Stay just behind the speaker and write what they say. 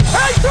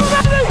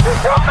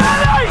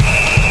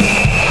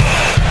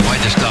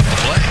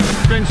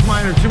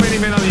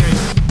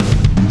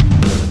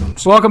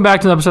Welcome back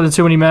to the episode of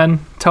Too Many Men.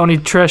 Tony,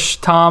 Trish,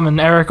 Tom, and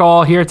Eric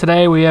all here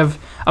today. We have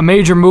a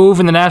major move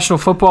in the National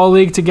Football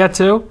League to get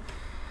to.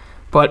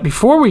 But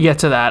before we get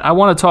to that, I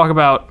want to talk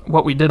about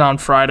what we did on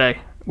Friday.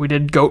 We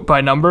did GOAT by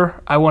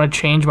number. I want to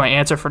change my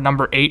answer for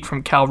number 8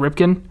 from Cal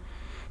Ripken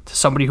to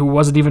somebody who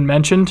wasn't even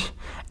mentioned,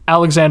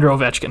 Alexander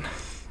Ovechkin.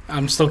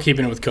 I'm still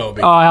keeping it with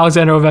Kobe. Oh,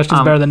 Alexander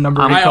Ovechkin's better than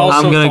number 8.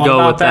 I'm going to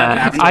go with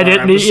that. I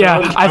didn't.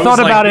 Yeah, I thought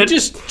about it. You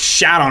just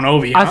shot on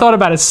Ovi. I thought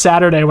about it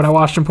Saturday when I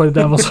watched him play the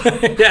Devils. Yeah,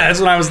 that's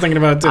what I was thinking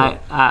about too.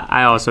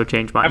 I also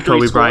changed mine. After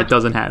Kobe he scored? Bryant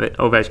doesn't have it.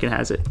 Ovechkin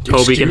has it.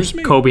 Excuse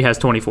me? Kobe has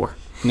 24.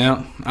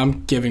 No,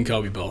 I'm giving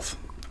Kobe both.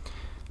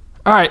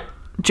 All right,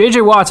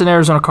 J.J. Watt's an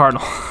Arizona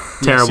Cardinal.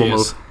 Terrible he move,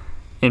 is.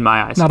 in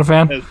my eyes. Not a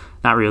fan?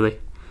 Not really.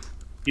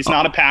 He's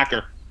not a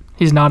Packer.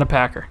 He's not a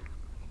Packer.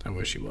 I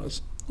wish he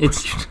was.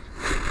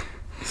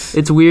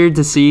 It's weird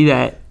to see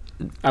that.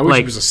 I wish Like-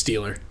 he was a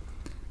Steeler.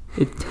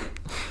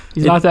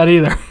 He's not that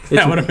either.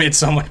 That would have made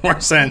so much more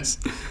sense.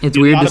 It's He's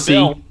weird not to a see.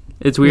 Bill.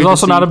 It's weird. He's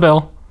also to see, not a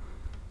Bill.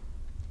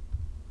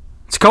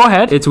 Let's go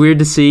ahead. It's weird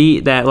to see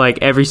that like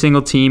every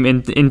single team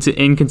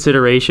in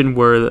consideration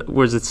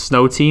was a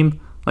snow team,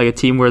 like a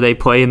team where they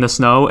play in the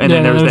snow, and then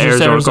Yeah, there was the there's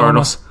just Arizona Arizona.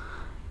 Cardinals.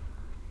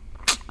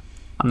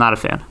 I'm not a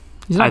fan.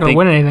 He's not I going to think-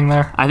 win anything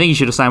there. I think he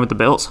should have signed with the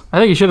Bills. I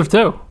think he should have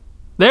too.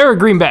 They were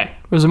Green Bay.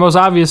 It was the most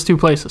obvious two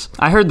places.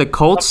 I heard the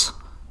Colts.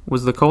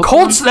 Was the Colts?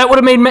 Colts, that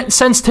would have made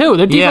sense too.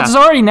 Their defense is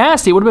already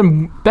nasty. It would have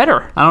been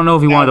better. I don't know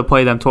if he wanted to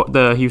play them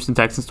the Houston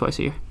Texans twice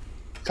a year.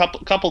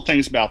 Couple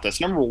things about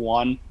this. Number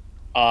one,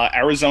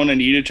 Arizona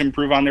needed to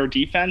improve on their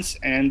defense,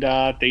 and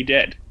they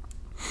did.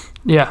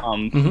 Yeah.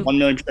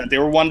 1,000,000%. They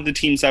were one of the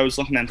teams I was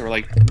looking at. They were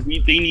like,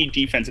 they need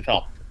defensive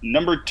help.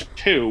 Number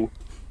two,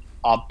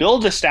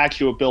 build a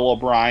statue of Bill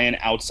O'Brien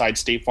outside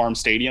State Farm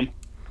Stadium.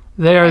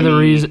 They are the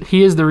reason.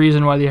 He is the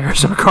reason why the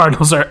Arizona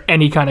Cardinals are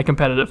any kind of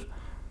competitive.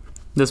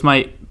 This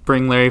might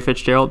bring Larry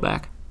Fitzgerald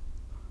back.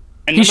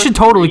 And He number should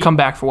totally three, come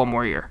back for one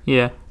more year.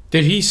 Yeah.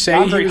 Did he say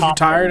Andre he was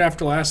Hopkins. retired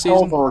after last hell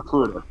of season? a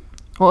recruiter.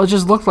 Well, it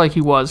just looked like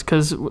he was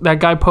because that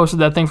guy posted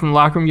that thing from the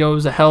locker room. Yo, it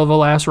was a hell of a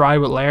last ride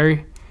with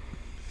Larry.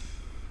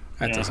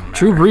 That doesn't matter.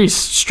 Drew Brees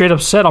straight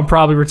up said, "I'm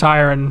probably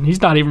retiring."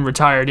 He's not even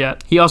retired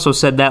yet. He also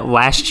said that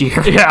last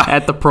year Yeah.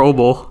 at the Pro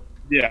Bowl.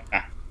 Yeah.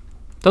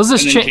 Does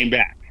this And then change? came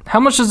back. How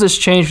much does this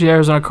change for the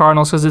Arizona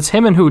Cardinals? Because it's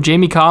him and who?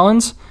 Jamie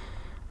Collins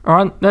are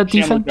on that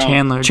Chandler defense.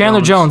 Jones.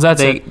 Chandler Jones,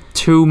 that's it.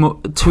 Two Oh,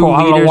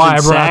 I don't know leaders why in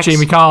I brought up sacks.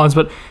 Jamie Collins,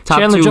 but Top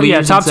Chandler two Jones,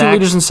 leaders top in two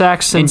leaders sacks. in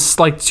sacks since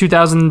like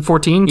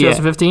 2014,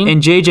 2015.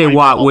 And J.J. I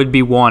Watt know. would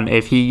be one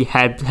if he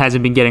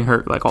hasn't been getting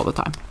hurt like all the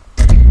time.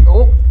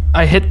 Oh,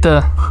 I hit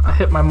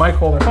my mic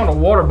holder. I found a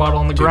water bottle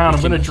on the ground.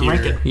 I'm you gonna can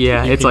drink hear it.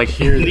 Yeah, You it's can like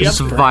hear the it's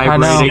spring. I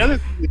know. vibrating. The other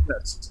thing is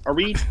this. Are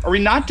we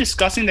not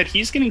discussing that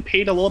he's getting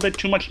paid a little bit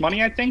too much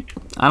money, I think?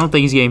 I don't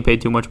think he's getting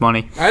paid too much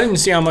money. I didn't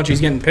see how much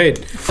he's getting paid.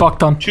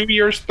 Fucked on. 2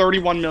 years,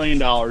 $31 million,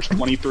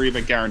 23 of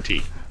it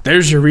guaranteed.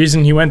 There's your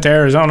reason he went to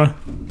Arizona.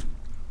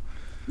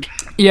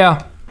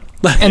 Yeah,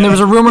 and there was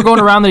a rumor going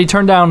around that he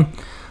turned down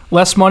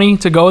less money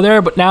to go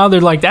there, but now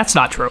they're like, that's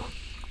not true.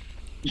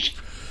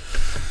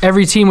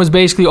 Every team was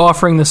basically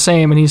offering the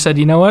same, and he said,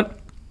 you know what?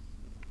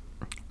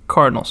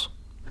 Cardinals.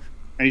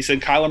 And he said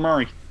Kyler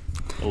Murray.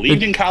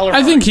 Believed in Kyler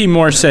Murray. I think he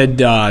more said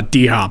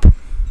D-Hop.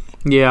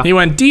 Yeah, He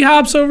went,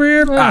 D-Hop's over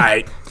here? All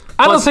right.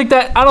 I don't think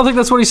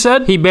that's what he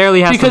said. he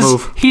barely has to because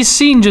move. he's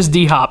seen just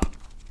D-Hop.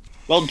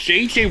 Well,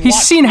 J.J. Watt...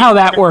 He's seen how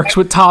that works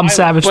with Tom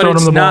Savage But throwing him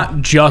it's the ball.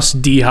 not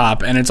just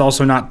D-Hop, and it's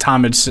also not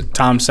Tom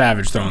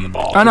Savage throwing the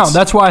ball. I know. It's-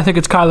 That's why I think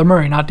it's Kyler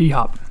Murray, not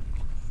D-Hop.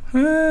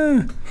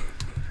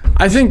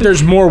 I think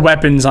there's more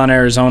weapons on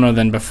Arizona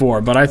than before,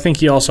 but I think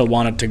he also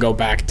wanted to go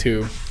back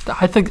to...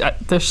 I think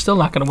they're still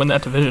not going to win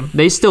that division.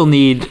 They still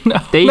need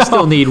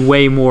still need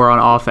way more on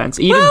offense.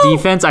 Even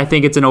defense, I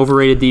think it's an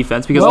overrated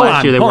defense because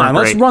last year they weren't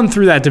Let's great. run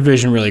through that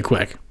division really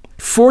quick.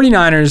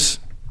 49ers,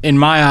 in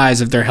my eyes,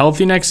 if they're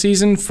healthy next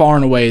season, far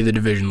and away the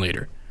division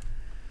leader.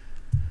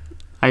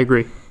 I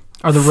agree.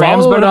 Are the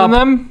Rams Followed better than up-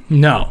 them?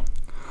 No.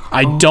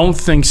 I don't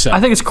think so.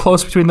 I think it's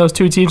close between those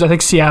two teams. I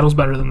think Seattle's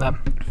better than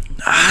them.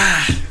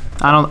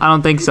 I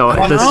don't think so.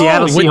 The know.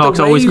 Seattle With the Seahawks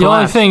way- always The only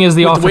collapse. thing is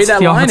the With the way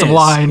that offensive is.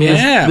 line.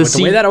 Yeah, The with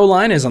the way Se- that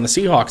O-line is on the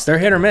Seahawks, they're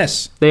hit or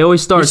miss. They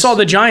always start. We saw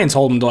the Giants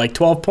hold them to like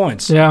 12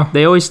 points. Yeah.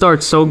 They always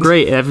start so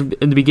great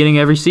in the beginning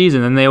of every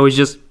season, and they always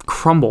just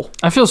crumble.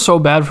 I feel so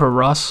bad for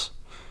Russ.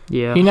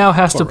 Yeah. He now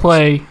has to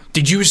play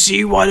Did you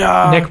see what...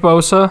 Nick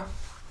Bosa.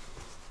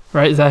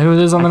 Right? Is that who it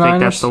is on the I think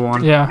Niners? that's the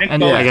one. Yeah. Nick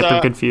And Bosa. I get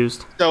them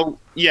confused. So,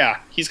 yeah,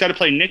 he's got to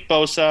play Nick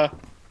Bosa,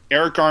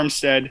 Eric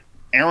Armstead,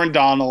 Aaron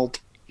Donald,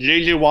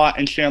 J.J. Watt,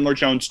 and Chandler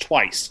Jones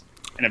twice.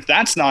 And if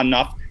that's not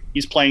enough,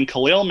 he's playing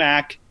Khalil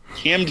Mack,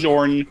 Cam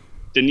Jordan,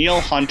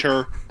 Daniil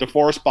Hunter,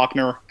 DeForest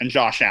Buckner, and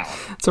Josh Allen.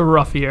 it's a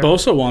rough year.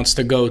 Bosa wants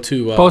to go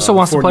to... Bosa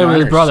wants to play with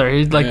his 49ers. brother.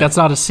 He's like, Yeah. That's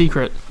not a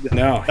secret.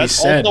 No, he That's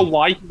said... also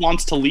why he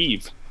wants to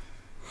leave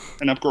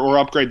and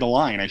upgrade the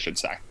line, I should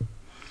say,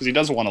 because he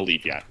doesn't want to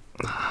leave yet.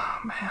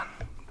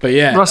 But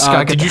yeah, Russ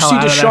gotta get did the you hell see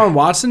out of there. Deshaun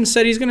Watson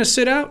said he's going to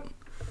sit out?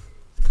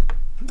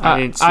 I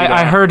didn't see I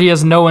that. heard he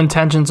has no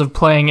intentions of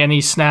playing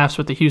any snaps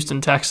with the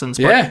Houston Texans.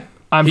 But Yeah.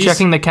 I'm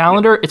checking the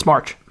calendar. It's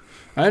March.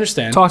 I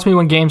understand. Talk to me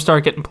when games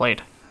start getting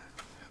played.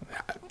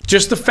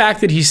 Just the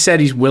fact that he said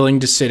he's willing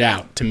to sit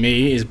out, to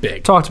me, is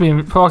big. Talk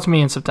to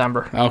me in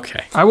September.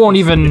 Okay. I won't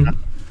even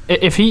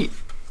if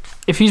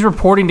he's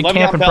reporting to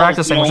camp and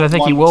practicing, which I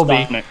think he will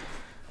be.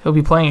 He'll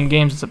be playing in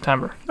games in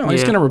September. No,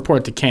 he's going to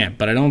report to camp,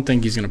 but I don't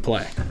think he's going to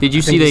play. Did you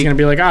I see think he's going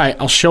to be like, all right,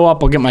 I'll show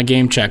up, I'll get my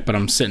game check, but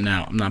I'm sitting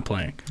out. I'm not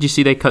playing. Did you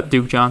see they cut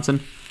Duke Johnson?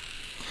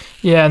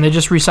 Yeah, and they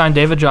just re-signed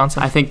David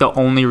Johnson. I think the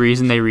only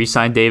reason they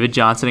re-signed David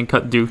Johnson and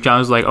cut Duke Johnson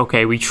was like,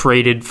 okay, we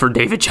traded for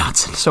David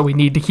Johnson. So we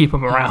need to keep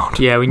him around.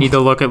 Yeah, we need to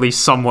look at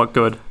least somewhat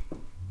good.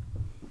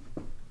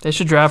 They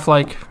should draft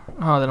they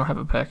don't have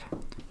a pick.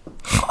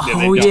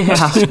 Oh, yeah.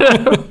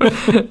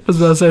 I was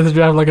about to say they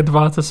draft like a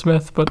Devonta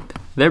Smith, but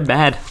They're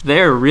bad.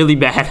 They're really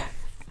bad.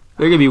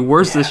 They're going to be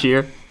worse this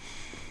year.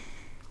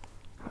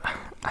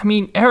 I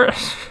mean, I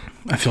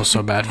feel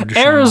so bad for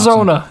Deshaun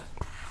Arizona.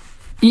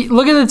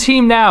 Look at the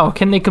team now.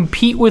 Can they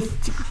compete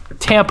with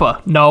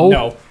Tampa? No.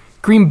 No.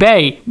 Green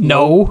Bay?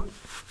 No.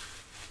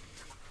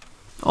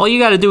 All you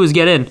got to do is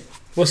get in.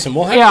 Listen,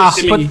 we'll have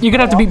to see. But you're going to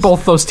have to beat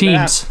both those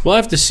teams. We'll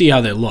have to see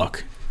how they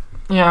look.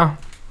 Yeah.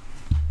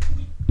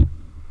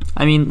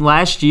 I mean,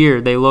 last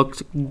year they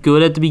looked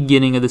good at the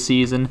beginning of the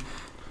season,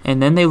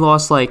 and then they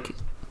lost like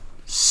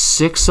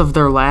 6 of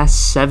their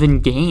last 7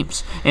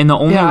 games. And the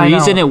only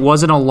reason it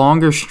wasn't a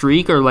longer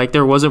streak or like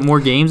there wasn't more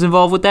games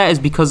involved with that is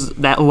because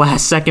that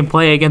last second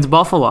play against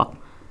Buffalo.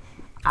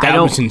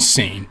 That was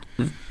insane.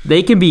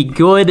 They can be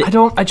good.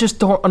 I just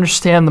don't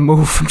understand the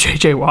move from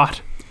J.J.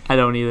 Watt. I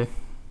don't either.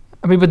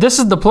 I mean, but this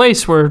is the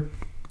place where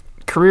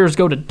careers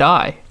go to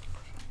die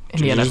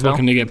in the He's NFL.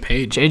 looking to get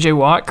paid. J.J.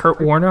 Watt,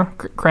 Kurt Warner,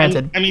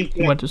 granted, I mean,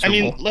 he went to Super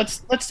Bowl.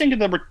 let's think of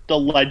the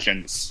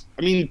legends.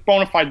 I mean,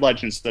 bona fide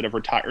legends that have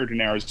retired in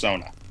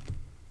Arizona.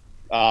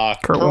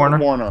 Kurt Warner.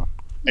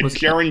 And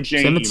Jaron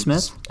James.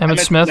 Emmitt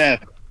Smith?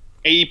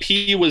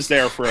 AP was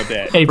there for a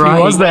bit. AP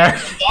Right. was there.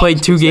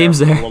 Played 2 games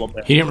there. A little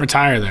bit. He didn't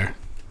retire there.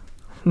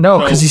 No,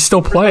 because he's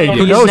still playing.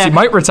 Who knows? He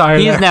might retire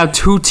He there. is now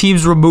 2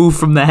 teams removed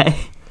from that.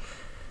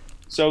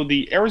 So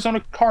the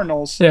Arizona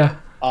Cardinals, Yeah.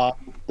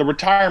 the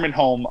retirement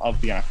home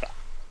of the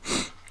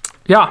NFL.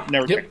 Yeah.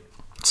 Never Yep.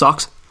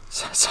 Sucks.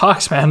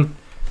 Sucks, man.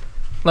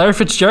 Larry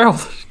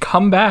Fitzgerald,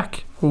 come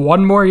back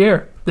 1 more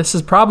year. This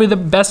is probably the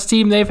best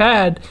team they've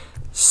had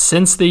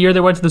since the year they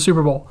went to the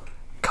Super Bowl.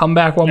 Come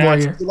back 1 more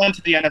year. He went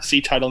to the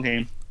NFC title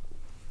game.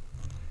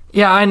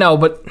 Yeah, I know,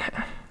 but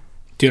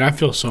Dude, I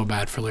feel so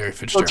bad for Larry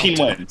Fitzgerald.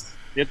 13 wins.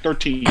 He had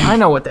 13. I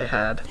know what they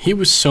had. He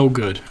was so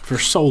good for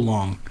so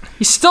long.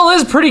 He still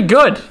is pretty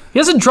good. He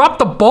hasn't dropped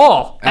the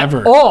ball Ever.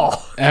 at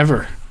all.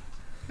 Ever.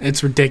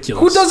 It's ridiculous.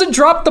 Who doesn't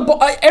drop the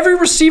ball? Every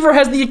receiver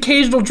has the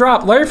occasional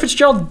drop. Larry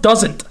Fitzgerald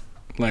doesn't.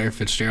 Larry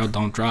Fitzgerald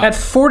don't drop. At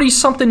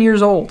 40-something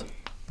years old.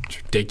 It's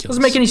ridiculous.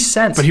 Doesn't make any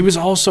sense. But he was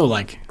also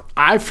like,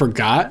 I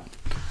forgot.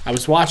 I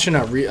was watching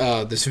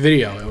this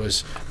video. It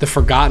was the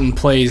forgotten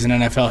plays in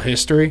NFL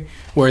history,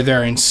 where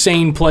there are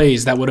insane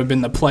plays that would have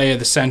been the play of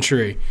the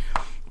century,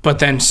 but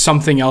then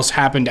something else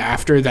happened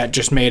after that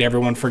just made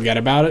everyone forget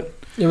about it.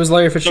 It was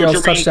Larry Fitzgerald's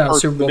So Jermaine touchdown, Kearse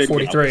Super Bowl video.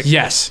 43.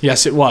 Yes,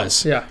 it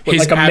was. Yeah, with his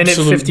like a minute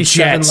absolute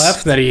 57 jets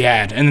left. that he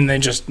had, and then they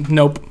just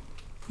nope.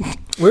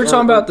 We were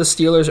talking about the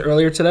Steelers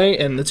earlier today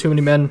and the Too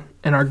Many Men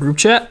in our group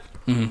chat.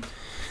 Mm-hmm.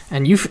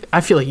 And I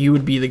feel like you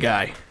would be the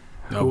guy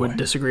who No would way.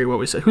 disagree with what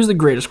we said. Who's the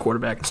greatest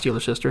quarterback in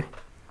Steelers history?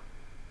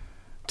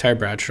 Terry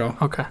Bradshaw.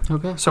 Okay.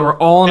 Okay. So we're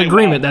all in Hey,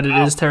 agreement wow. that it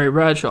is Terry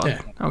Bradshaw.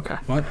 Yeah. Okay.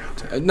 What?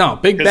 No,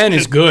 Big Ben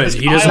is good. because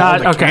He doesn't Kyle-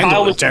 hold a okay. candle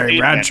Kyle with was Terry the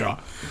Bradshaw.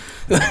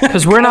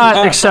 Because we're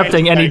not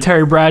accepting any Right.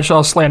 Terry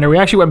Bradshaw slander. We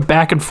actually went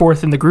back and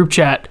forth in the group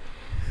chat,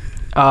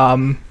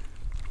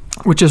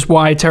 which is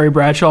why Terry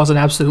Bradshaw is an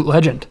absolute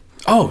legend.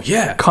 Oh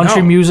yeah,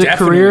 Country music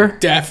definitely, career.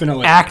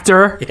 definitely.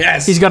 Actor.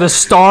 Yes. He's got a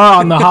star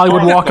on the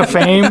Hollywood Walk of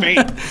Fame.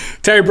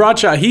 Terry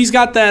Bradshaw. He's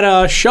got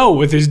that show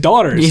with his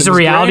daughters. He's and a his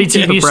reality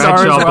grandkids. TV star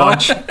as Bradshaw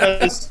well.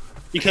 bunch.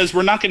 because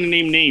we're not going to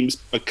name names,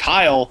 but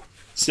Kyle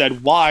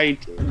said, why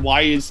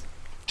is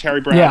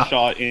Terry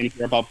Bradshaw in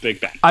here about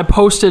Big Ben? I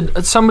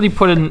posted, somebody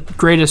put in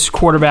greatest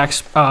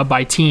quarterbacks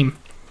by team.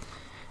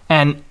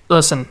 And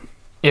listen,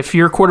 if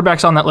your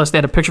quarterback's on that list, they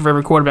had a picture of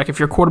every quarterback. If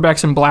your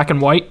quarterback's in black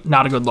and white,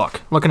 not a good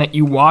look. Looking at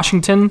you,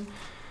 Washington,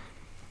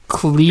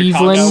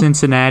 Cleveland. Chicago.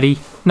 Cincinnati.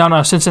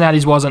 No,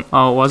 Cincinnati's wasn't.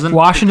 Oh, it wasn't?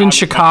 Washington,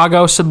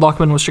 Chicago. Sid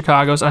Luckman was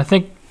Chicago's. And I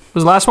think,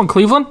 was the last one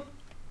Cleveland?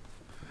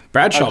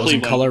 Bradshaw was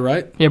in Cleveland. color,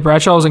 right? Yeah,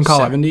 Bradshaw was in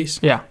color. 70s.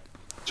 Yeah.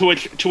 To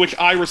which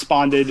I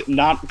responded,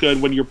 not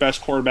good when your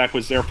best quarterback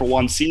was there for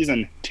 1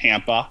 season,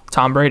 Tampa.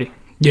 Tom Brady.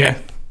 Yeah.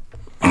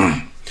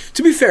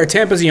 To be fair,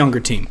 Tampa's a younger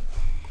team.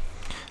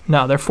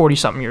 No, they're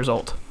 40-something years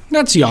old.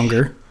 That's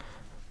younger.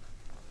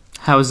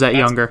 How is that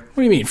younger? What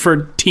do you mean?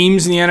 For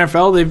teams in the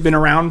NFL, they've been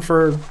around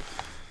for...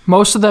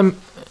 Most of them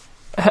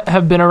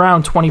have been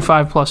around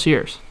 25-plus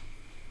years.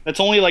 That's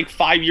only like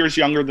 5 years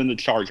younger than the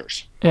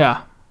Chargers.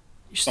 Yeah.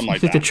 Something You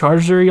like think that. the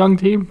Chargers are a young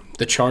team?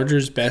 The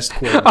Chargers' best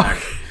quarterback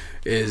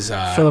is...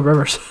 Phillip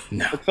Rivers.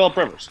 no. Philip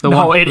Rivers.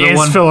 No, it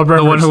is Phillip The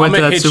one Rivers. who I'm went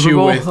to going to that hit Super you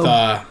Bowl? with...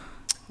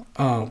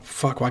 oh,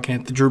 fuck, why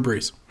can't the Drew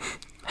Brees?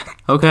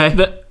 Okay.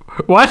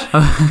 What?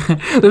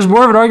 There's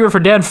more of an argument for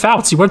Dan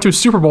Fouts. He went to a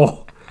Super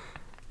Bowl.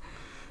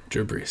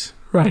 Drew Brees.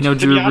 Right. No,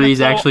 Drew be honest, Brees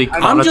though, actually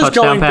caught I'm a just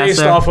touchdown going pass based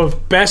there. off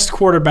of best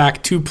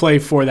quarterback to play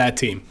for that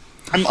team.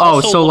 I'm Oh,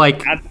 also so,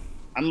 looking like-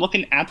 I'm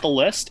looking at the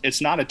list.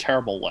 It's not a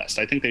terrible list.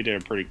 I think they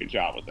did a pretty good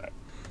job with it.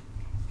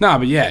 No,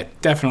 but yeah,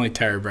 definitely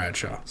Terry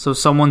Bradshaw. So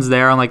someone's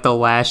there on like the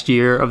last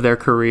year of their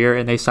career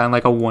and they sign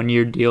like a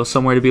 1-year deal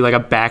somewhere to be like a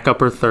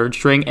backup or third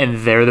string and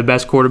they're the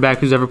best quarterback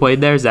who's ever played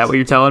there? Is that what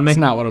you're telling me? That's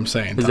not what I'm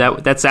saying. Is Tom.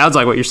 that sounds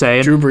like what you're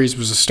saying? Drew Brees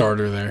was a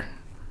starter there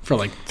for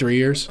like 3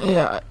 years?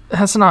 Yeah,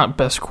 that's not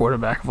best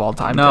quarterback of all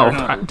time. No.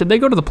 Derek. Did they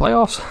go to the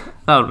playoffs?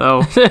 I don't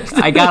know.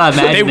 I gotta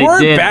imagine They they,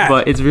 weren't did, bad.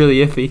 but it's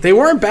really iffy. They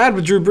weren't bad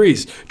with Drew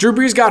Brees. Drew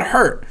Brees got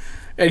hurt,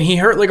 and he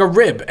hurt like a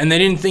rib, and they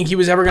didn't think he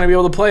was ever going to be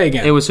able to play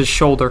again. It was his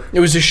shoulder. It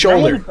was his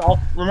shoulder.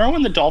 Remember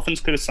when the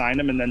Dolphins could have signed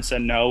him and then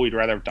said no, we'd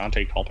rather have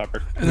Dante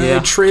Culpepper? And then Yeah.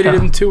 they traded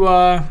him to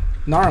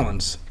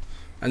Narlands,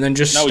 and then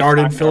just No, he's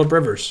started not Phillip there.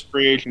 Rivers.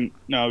 Free agent.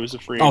 No, it was a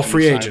free agent. Oh,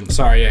 free signed. agent.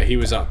 Sorry, yeah, he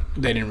was up.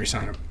 They didn't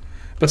re-sign him.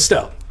 But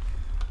still,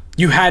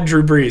 you had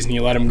Drew Brees, and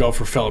you let him go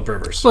for Phillip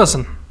Rivers.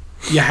 Listen,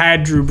 You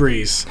had Drew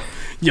Brees.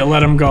 You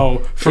let him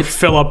go for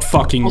Phillip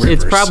fucking Rivers.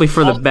 It's probably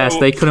for the Also, best.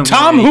 They couldn't.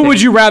 Tom, win who would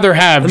anything. you rather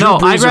have? No,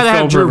 Drew Brees I'd rather or have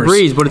Phillip Drew Rivers?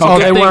 Brees, but it's Oh, a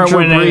they good thing weren't Drew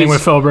winning anything Brees.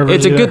 with Phillip Rivers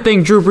It's a either. good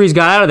thing Drew Brees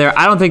got out of there.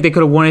 I don't think they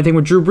could have won anything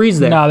with Drew Brees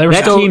there. No, they were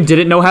that still- team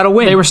didn't know how to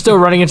win. they were still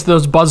running into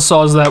those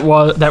buzzsaws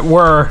that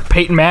were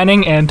Peyton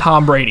Manning and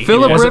Tom Brady.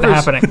 Phillip it wasn't Rivers.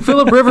 happening.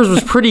 Phillip Rivers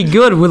was pretty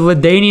good with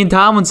LaDainian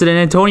Tomlinson and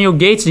Antonio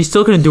Gates, and he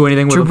still couldn't do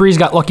anything with Drew him. Brees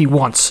got lucky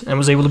once and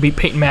was able to beat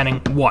Peyton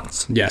Manning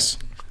once. Yes.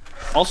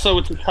 Also,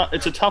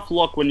 it's a tough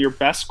look when your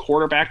best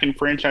quarterback in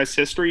franchise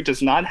history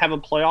does not have a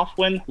playoff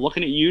win.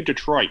 Looking at you,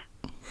 Detroit.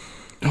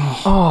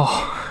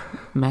 Oh,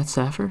 Matt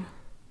Stafford.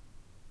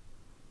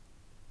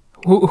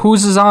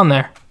 who's is on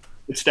there?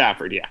 It's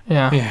Stafford, yeah.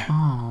 Yeah. Yeah.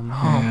 Oh man,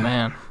 Oh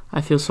man. I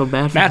feel so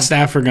bad for Matt him.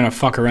 Stafford gonna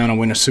fuck around and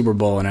win a Super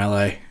Bowl in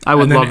LA. I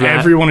would and then love that.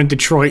 Everyone in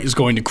Detroit is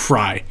going to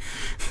cry.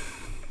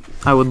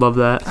 I would love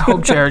that. I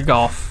hope Jared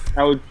Goff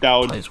That would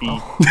plays be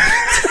well.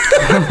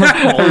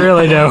 I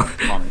really do.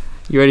 funny.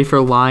 You ready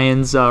for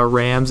Lions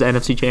Rams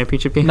NFC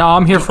Championship game? No,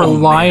 I'm here for Oh,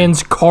 man.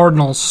 Lions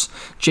Cardinals.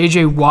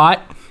 JJ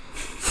Watt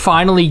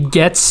finally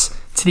gets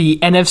to the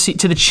NFC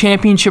to the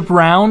championship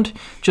round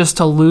just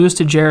to lose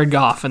to Jared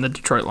Goff and the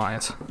Detroit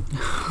Lions.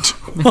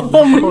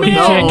 Oh, He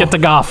can't get to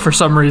Goff for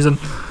some reason.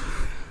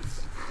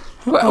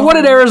 What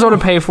did Arizona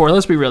pay for?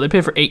 Let's be real. They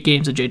paid for 8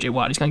 games of JJ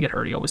Watt. He's gonna get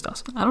hurt. He always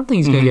does. I don't think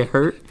he's gonna get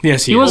hurt.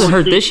 Yes, He wasn't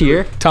hurt this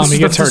year. Tom, he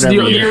gets hurt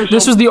every year.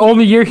 This was the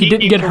only year he He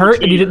didn't get came hurt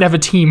over and he 2 didn't have a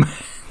team.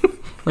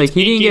 Like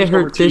he didn't games get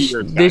over hurt 2 this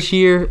years, this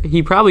year.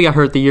 He probably got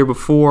hurt the year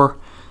before.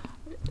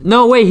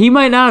 No, wait, he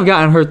might not have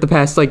gotten hurt the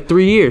past like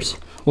 3 years.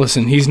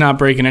 Listen, he's not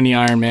breaking any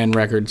Iron Man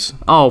records.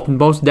 Oh,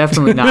 most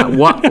definitely not.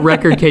 What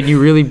record can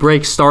you really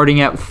break starting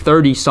at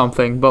 30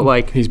 something? But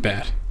like, He's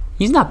bad.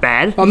 he's not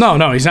bad. Oh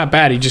no, he's not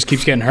bad. He just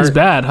keeps getting hurt. He's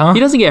bad, huh? He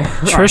doesn't get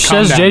hurt. Trish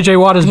calm says down. JJ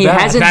Watt is He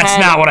bad. hasn't That's had-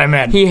 not what I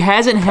meant. He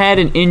hasn't had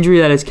an injury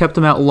that has kept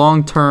him out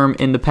long term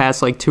in the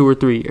past like 2 or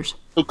 3 years.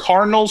 The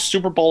Cardinals'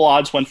 Super Bowl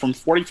odds went from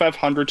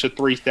 4,500 to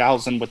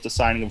 3,000 with the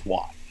signing of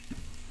Watt.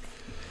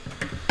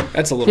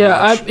 That's a little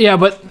Yeah, much.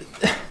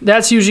 but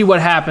that's usually what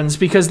happens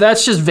because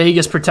that's just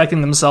Vegas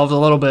protecting themselves a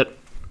little bit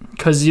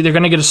because they're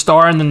going to get a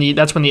star and then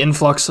that's when the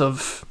influx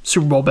of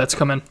Super Bowl bets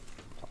come in.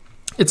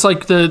 It's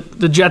like the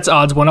Jets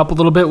odds went up a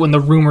little bit when the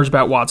rumors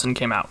about Watson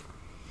came out.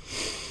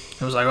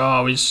 It was like,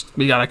 oh,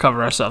 we got to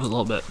cover ourselves a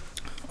little bit.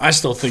 I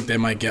still think they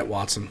might get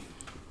Watson.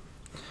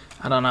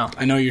 I don't know.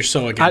 I know you're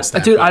so against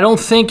that. Dude, but I don't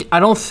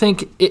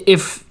think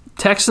if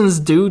Texans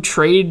do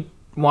trade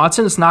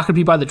Watson, it's not going to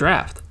be by the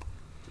draft.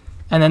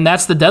 And then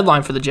that's the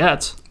deadline for the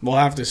Jets. We'll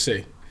have to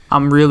see.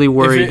 I'm really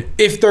worried.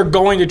 If they're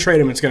going to trade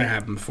him, it's going to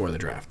happen before the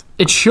draft.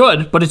 It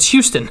should, but it's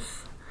Houston.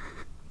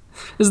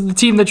 This is the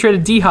team that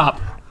traded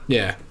D-Hop.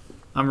 Yeah.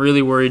 I'm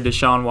really worried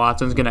Deshaun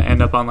Watson's going to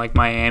end up on like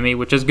Miami,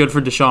 which is good for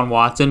Deshaun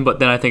Watson, but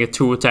then I think a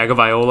Tua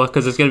Tagovailoa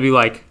because it's going to be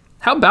like,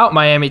 How about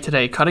Miami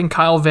today, cutting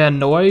Kyle Van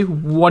Noy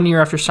 1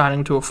 year after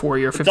signing to a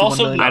 4-year, $51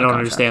 also- million I don't contract?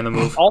 understand the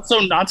move. Also,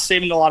 not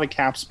saving a lot of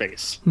cap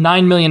space.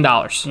 $9 million.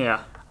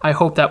 Yeah. I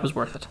hope that was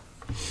worth it.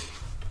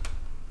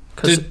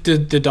 'Cause-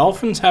 Did the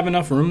Dolphins have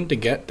enough room to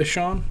get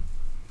Deshaun?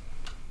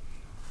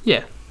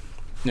 yeah,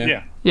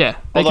 Yeah. they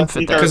Although can I fit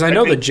think there. Because I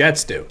know the think-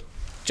 Jets do.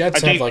 Jets I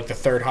think- have like the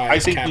third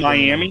highest think cap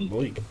Miami- in the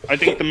league. I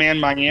think the man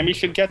Miami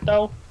should get,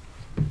 though,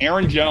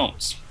 Aaron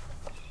Jones.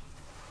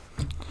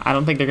 I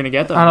don't think they're going to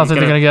get them. I don't think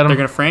they're gonna get him. They're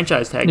going to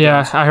franchise tag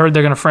Yeah, Jones. I heard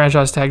they're going to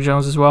franchise tag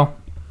Jones as well.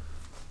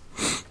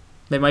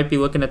 They might be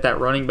looking at that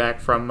running back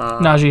from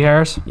Najee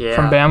Harris yeah.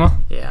 from Bama.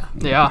 Yeah.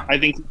 Yeah, I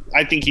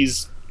think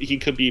he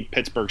could be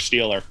Pittsburgh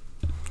Steeler.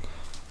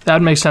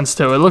 that makes sense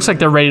too. It looks like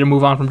they're ready to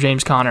move on from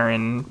James Conner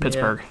in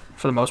Pittsburgh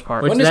for the most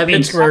part. Which- When is that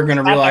means- Pittsburgh going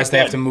to Not realize that they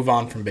have good. to move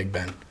on from Big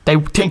Ben? They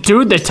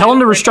tell him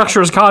to restructure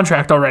his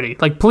contract already.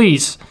 Like,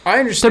 please. I They're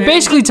understand.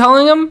 basically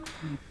telling him,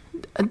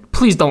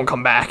 please don't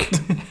come back.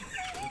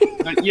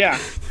 Yeah,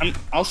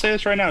 I'll say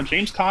this right now.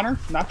 James Conner,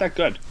 not that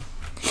good.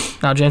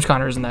 No, James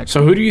Conner isn't that good.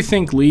 So who do you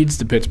think leads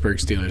the Pittsburgh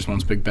Steelers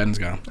once Big Ben's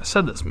gone? I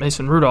said this.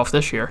 Mason Rudolph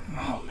this year.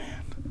 Oh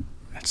man,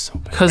 That's so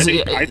bad. because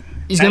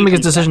he's going to make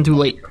his decision too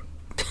late.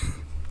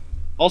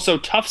 Also,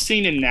 tough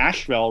scene in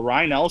Nashville.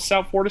 Ryan Ellis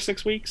out 4 to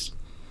 6 weeks.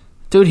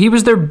 Dude, he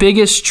was their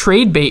biggest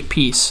trade bait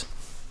piece.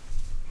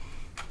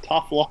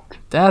 Tough luck.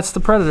 That's the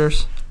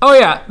Predators. Oh,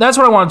 yeah, that's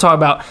what I want to talk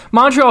about.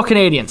 Montreal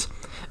Canadiens.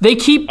 They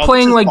keep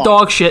playing like fun.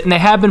 dog shit, and they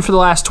have been for the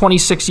last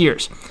 26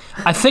 years.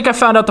 I think I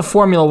found out the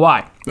formula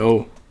why.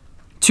 Oh.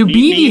 To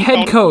be the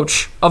head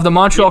coach of the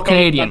Montreal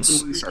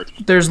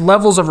Canadiens, there's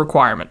levels of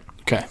requirement.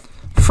 Okay.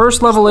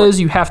 First level is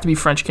you have to be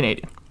French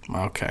Canadian.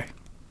 Okay.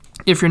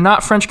 If you're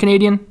not French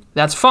Canadian,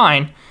 that's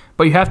fine,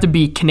 but you have to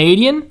be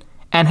Canadian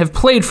and have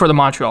played for the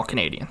Montreal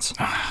Canadiens.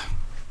 They're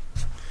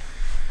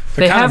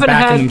They kind of haven't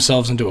backing had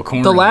themselves into a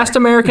corner. the last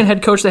American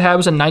head coach they had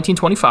was in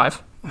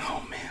 1925.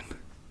 Oh man.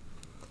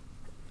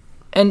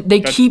 And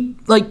they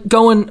keep like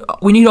going,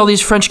 we need all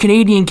these French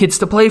Canadian kids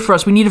to play for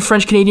us. We need a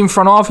French Canadian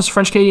front office,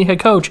 French Canadian head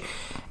coach.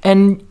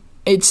 And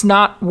it's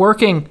not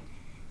working.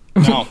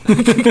 No.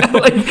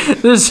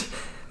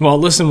 Well,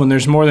 listen, when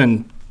there's more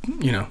than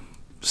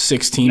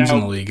 6 teams in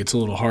No. the league, it's a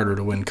little harder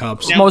to win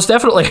cups. Most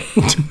definitely.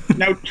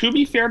 Now, to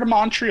be fair to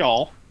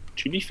Montreal,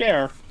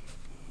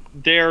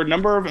 their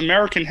number of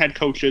American head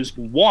coaches,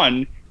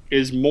 1,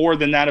 is more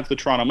than that of the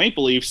Toronto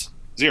Maple Leafs,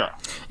 0.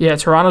 Yeah,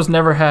 Toronto's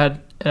never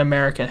had an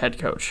American head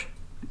coach,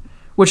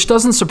 which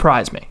doesn't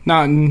surprise me.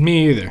 Not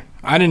me either.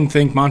 I didn't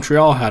think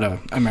Montreal had an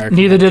American.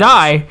 Neither head did coach.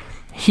 I.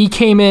 He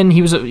came in,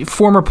 he was a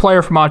former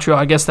player for Montreal.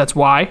 I guess that's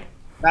why.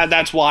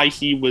 That's why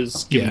he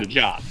was given Yeah. the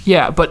job.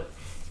 Yeah, but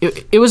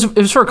it was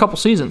for a couple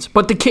seasons.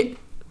 But the kid,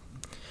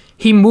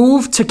 he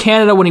moved to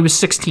Canada when he was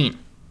 16.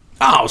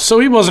 Oh, so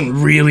he wasn't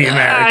really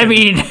American. I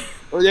mean,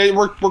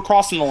 We're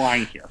crossing the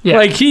line here. yeah.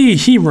 like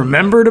he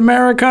remembered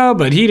America,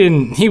 but he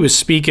didn't. He was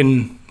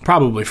speaking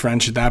probably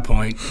French at that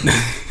point.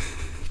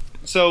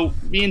 So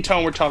me and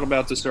Tone were talking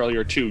about this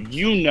earlier too.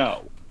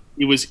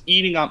 It was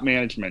eating up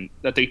management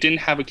that they didn't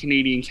have a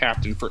Canadian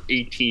captain for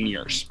 18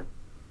 years.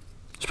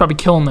 It's probably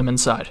killing them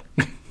inside.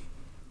 Did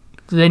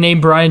they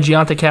name Brian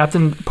Giunta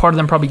captain? Part of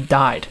them probably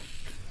died.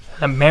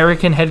 An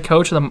American head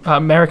coach, the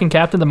American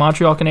captain, the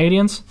Montreal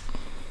Canadiens.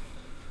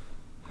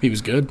 He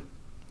was good.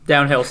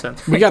 Downhill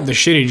since. We got the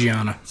shitty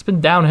Gianna It's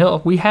been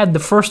downhill. We had the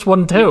first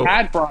one too.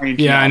 Had Brian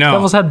Yeah, I Giunta. know.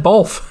 Devils had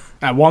both.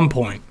 at one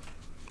point,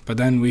 but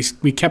then we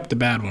kept the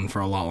bad one for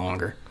a lot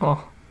longer.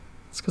 Well,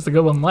 it's because the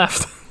good one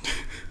left.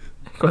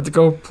 Got to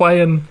go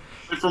play in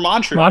for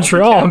Montreal.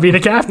 Montreal and be the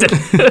captain.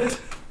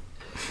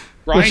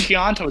 Brian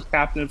Giunta was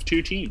captain of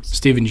 2 teams.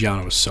 Steven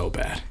Gianna was so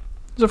bad.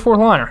 He's a fourth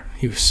liner.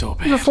 He was so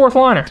He's a bad. fourth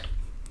liner.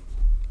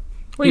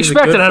 What do you He's a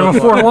expected good out of a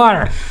fourth fourth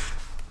liner?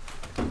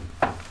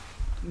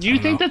 Do you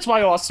think that's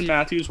why Austin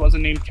Matthews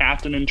wasn't named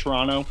captain in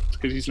Toronto?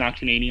 Because he's not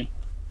Canadian.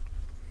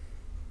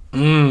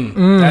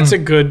 That's a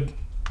good.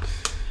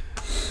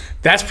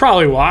 That's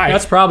probably why.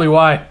 That's probably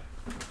why.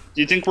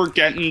 Do you think we're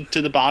getting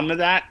to the bottom of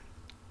that?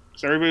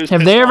 So everybody was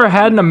Have pissed they ever off.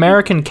 had an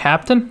American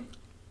captain?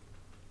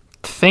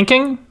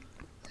 Thinking?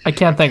 I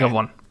can't think of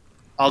one.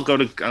 I'll go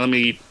to. Let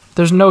me.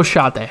 There's no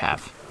shot they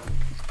have.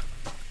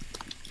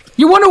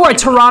 You wonder why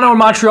Toronto and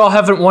Montreal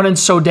haven't won in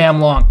so damn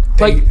long.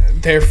 Like,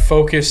 They're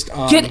focused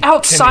on. Get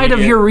outside of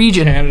your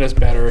region. Canada's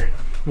better.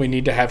 We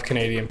need to have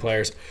Canadian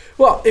players.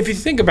 Well, if you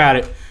think about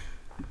it,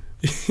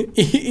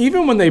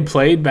 even when they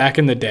played back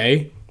in the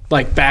day,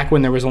 like back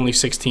when there was only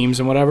 6 teams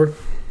and whatever,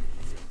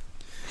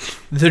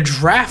 the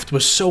draft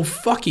was so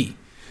fucky.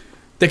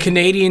 The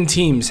Canadian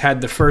teams had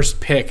the first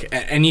pick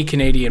at any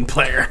Canadian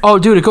player. oh,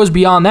 dude, it goes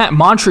beyond that.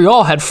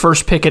 Montreal had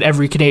first pick at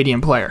every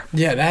Canadian player.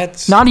 Yeah,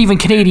 that's Not even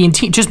Canadian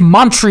team. Just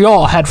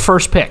Montreal had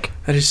first pick.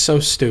 that is so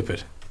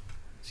stupid.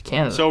 It's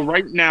Canada. So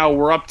right now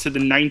we're up to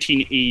the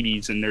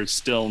 1980s, and there's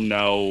still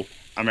no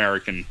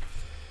American.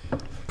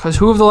 Because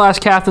who of the last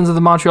captains of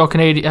the Montreal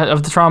Canadian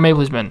of the Toronto Maple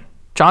Leafs been?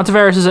 John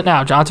Tavares is it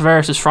now. John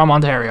Tavares is from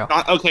Ontario.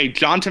 Okay,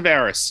 John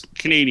Tavares,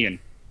 Canadian.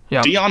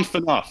 Yeah, Dion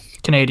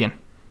Phaneuf, Canadian.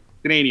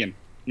 Canadian.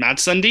 Matt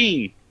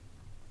Sundin.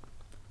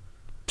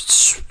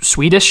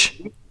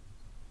 Swedish.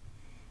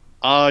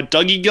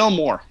 Dougie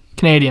Gilmore.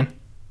 Canadian.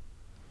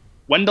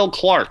 Wendell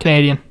Clark.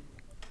 Canadian.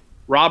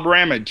 Rob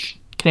Ramage.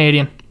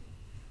 Canadian.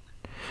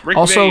 Rick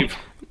Also- Vave.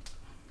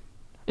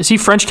 Is he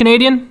French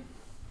Canadian?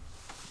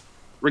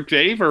 Rick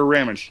Vave or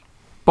Ramage?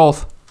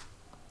 Both.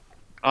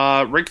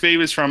 Rick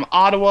Vave is from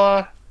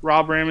Ottawa.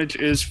 Rob Ramage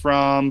is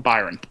from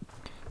Byron.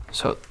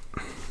 So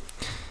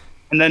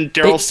And then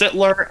Daryl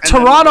Sittler. And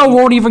Toronto then,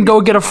 won't even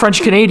go get a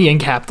French Canadian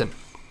captain.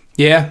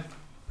 Yeah,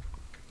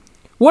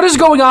 What is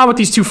going on with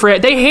these two?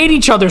 They hate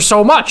each other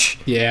so much.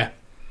 yeah.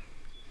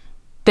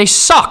 They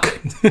suck.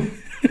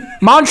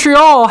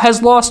 Montreal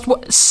has lost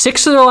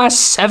 6 of their last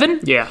 7.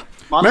 Yeah.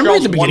 Remember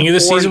at the beginning of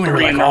the won 4-3 season we were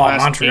like, in their "Oh,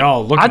 last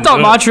Montreal, look." I thought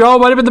Montreal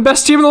might have been the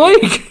best team in the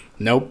league.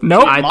 Nope.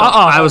 Nope.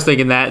 I was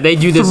thinking that. They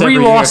do this 3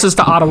 every losses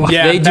to Ottawa.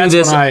 Yeah, year. They do that's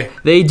this. when I-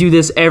 They do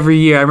this every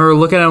year. I remember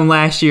looking at them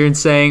last year and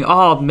saying,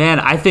 "Oh man,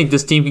 I think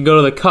this team can go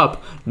to the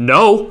Cup."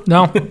 No.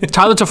 No.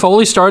 Tyler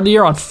Toffoli started the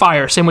year on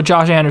fire. Same with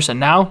Josh Anderson.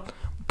 Now,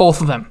 both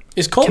of them.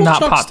 Is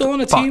cannot Kovalchuk pop still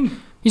on a the puck.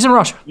 team? He's in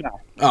Russia.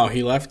 Oh,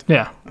 he left.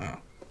 Yeah.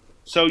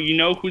 So you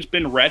know who's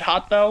been red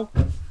hot though?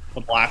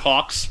 The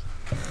Blackhawks.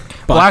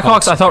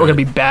 Blackhawks I thought were good.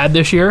 going to be bad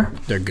this year,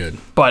 They're good.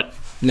 but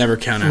Never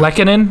count out.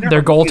 Lehkonen,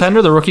 their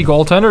goaltender, the rookie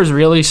goaltender, has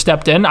really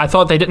stepped in. I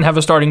thought they didn't have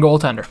a starting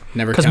goaltender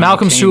Never because count out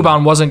Malcolm Kane,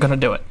 Subban wasn't going to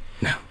do it.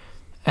 No.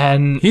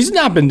 And He's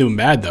not been doing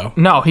bad, though.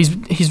 no, he's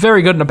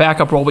very good in a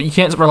backup role, but you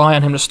can't rely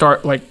on him to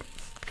start like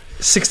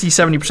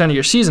 60-70% of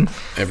your season.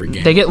 Every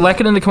game. They get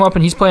Lehkonen to come up,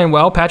 and he's playing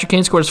well. Patrick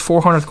Kane scored his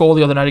 400th goal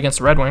the other night against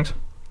the Red Wings.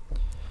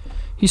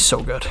 He's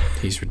so good.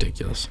 He's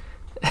ridiculous.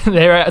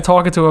 They're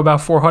talking to him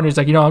about 400. He's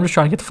like, I'm just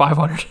trying to get to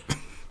 500.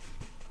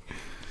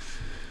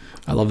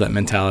 I love that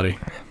mentality.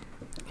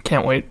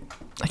 Can't wait.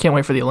 I can't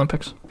wait for the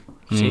Olympics.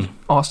 See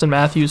Austin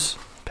Matthews,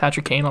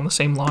 Patrick Kane on the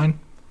same line.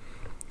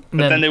 And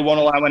But then they won't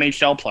allow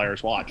NHL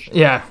players. Watch.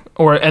 yeah,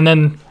 and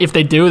then if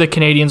they do, the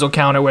Canadians will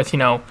counter with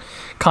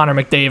Connor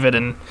McDavid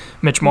and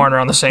Mitch Marner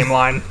on the same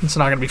line. It's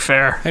not going to be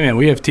fair. Hey, man,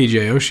 we have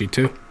TJ Oshie,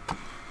 too.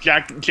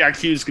 Jack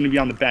Hughes is going to be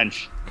on the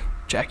bench.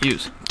 Jack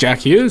Hughes. Jack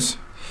Hughes?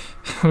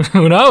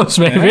 Who knows?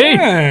 Maybe.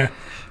 Yeah. A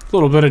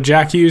little bit of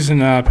Jack Hughes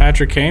and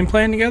Patrick Kane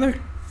playing together.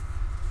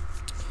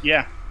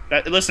 Yeah.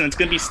 Listen, it's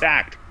going to be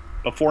stacked.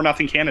 Before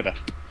nothing Canada.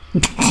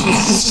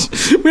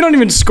 We don't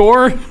even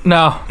score.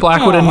 No,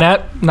 Blackwood in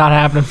net, not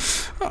happening.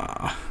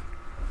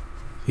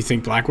 You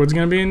think Blackwood's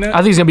going to be in that? I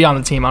think he's going to be on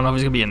the team. I don't know if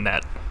he's going to be in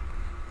net.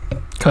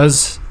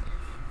 Because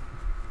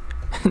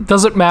it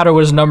doesn't matter what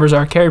his numbers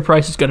are. Carey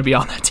Price is going to be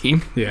on that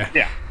team. Yeah.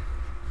 Yeah.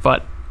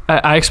 But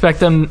I expect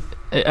them.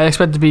 I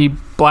expect it to be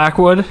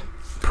Blackwood,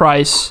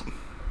 Price,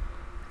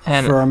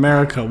 and For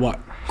America, what?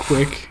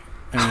 Quick.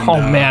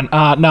 And, man,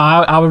 no,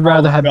 I would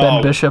rather have no.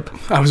 Ben Bishop.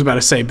 I was about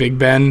to say Big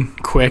Ben,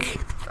 Quick.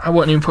 I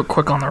wouldn't even put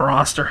Quick on the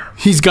roster.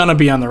 He's going to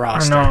be on the I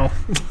roster. know.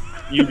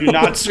 You do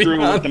not screw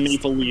with honest. the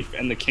Maple Leaf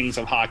and the Kings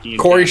of Hockey. in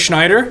Corey Canada.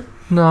 Schneider?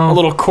 No. A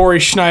little Corey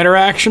Schneider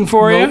action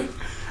for Nope. you?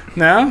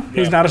 No?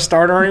 He's Yeah. not a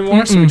starter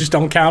anymore, so we just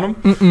don't count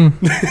him?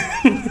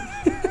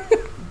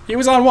 He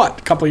was on what?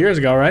 A couple years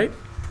ago, right?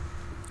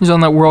 He's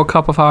on that World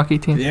Cup of Hockey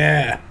team.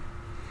 Yeah.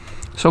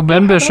 So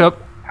Ben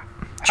Bishop,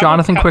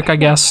 Jonathan Quick, I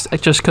guess,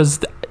 just because,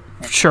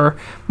 sure.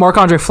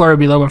 Marc-Andre Fleury would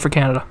be the one for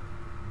Canada.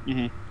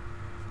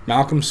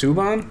 Malcolm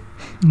Subban?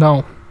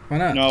 No, Why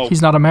not? No.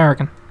 he's not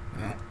American.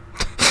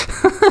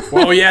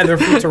 Well, yeah, they're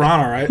from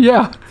Toronto, right?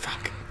 Yeah.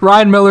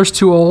 Ryan Miller's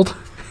too old.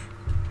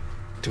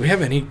 Do we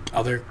have any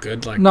other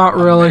good, Not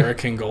really.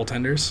 American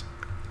goaltenders?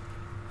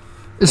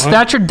 Is What?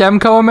 Thatcher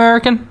Demko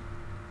American?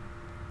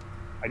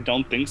 I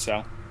don't think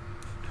so.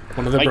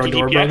 One of the Mikey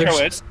Brodeur DiPietro brothers?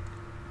 is.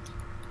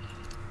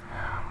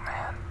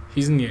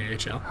 He's in the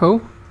AHL.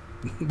 Who?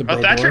 The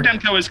Thatcher Brodeur.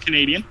 Demko is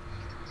Canadian.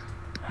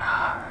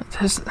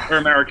 His- Or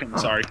American,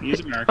 sorry. He's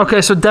American.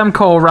 Okay, so Demko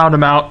will round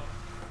him out.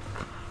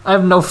 I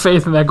have no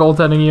faith in that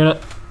goaltending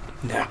unit.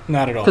 No,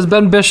 not at all. Because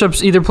Ben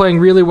Bishop's either playing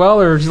really well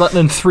or he's letting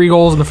in 3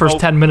 goals in the first Oh,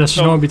 10 minutes.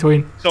 There's so- no in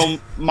between. So,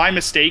 my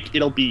mistake,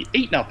 it'll be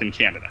 8-0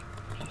 Canada.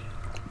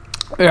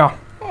 Yeah.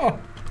 Oh.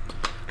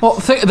 Well,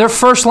 their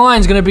first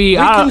line's going to be... We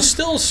can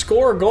still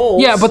score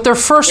goals. yeah, but their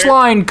first Where-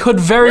 line could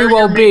very Where well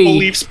your Maple be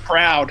Leafs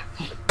proud.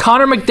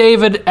 Connor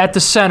McDavid at the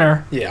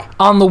center. Yeah.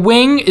 On the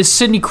wing is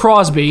Sidney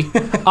Crosby.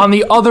 On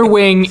the other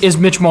wing is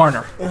Mitch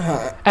Marner.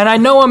 And I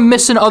know I'm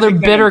missing other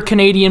bitter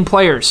Canadian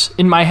players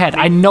in my head.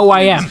 I know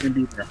I am. He's gonna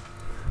be there.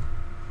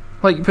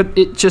 But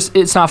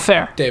it's not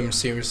fair. Damon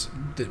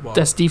Severson. Well,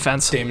 That's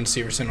defense. Damon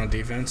Severson on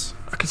defense.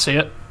 I could see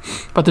it.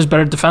 But there's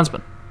better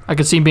defensemen. I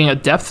could see him being a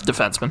depth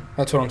defenseman.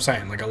 That's what I'm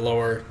saying. Like a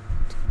lower.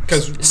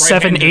 Because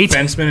 7, 8?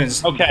 defenseman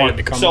is hard to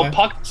Okay, come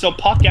so by.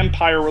 Puck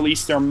Empire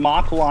released their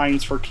mock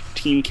lines for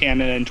Team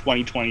Canada in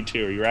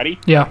 2022. Are you ready?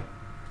 Yeah.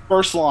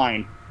 First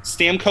line,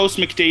 Stamkos,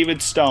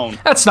 McDavid, Stone.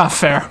 That's not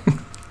fair.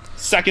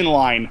 Second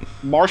line,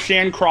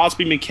 Marchand,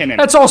 Crosby, McKinnon.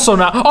 That's also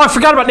not... Oh, I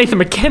forgot about Nathan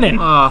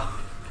McKinnon.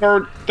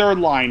 Third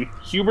line,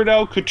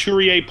 Huberdeau,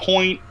 Couturier,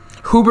 Point.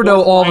 Huberdeau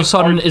all of a line,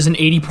 sudden is an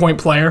 80-point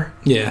player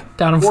Yeah.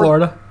 down in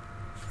Florida.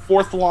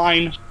 Fourth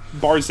line,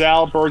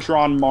 Barzal,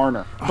 Bergeron,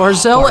 Marner.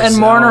 Barzell and Barzal.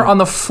 Marner on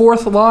the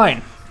 4th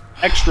line.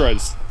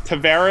 Extras,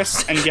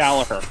 Tavares and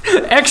Gallagher.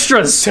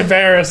 Extras.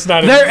 Tavares,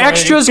 not Their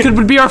extras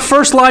would be our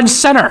first line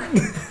center.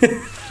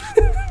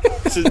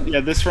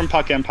 This is from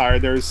Puck Empire.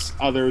 There's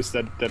others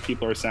that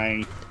people are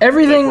saying.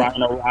 Everything... Like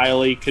Ryan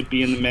O'Reilly could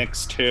be in the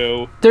mix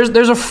too.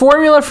 There's a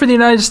formula for the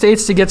United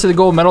States to get to the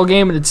gold medal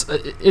game, and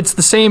it's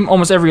the same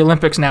almost every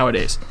Olympics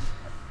nowadays.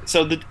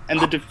 So the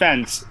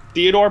defense,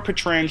 Theodore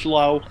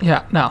Petrangelo,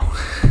 Yeah, no.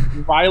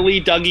 Riley,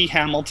 Dougie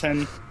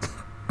Hamilton,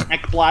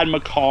 Ekblad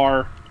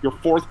Makar. Your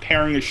fourth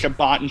pairing is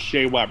Shabbat and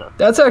Shea Weber.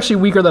 That's actually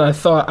weaker than I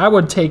thought. I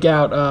would take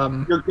out...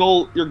 Your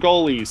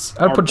goalies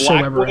I'd are put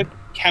Shea Weber Blackwood,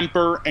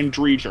 Kemper, and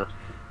Dreger.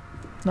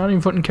 not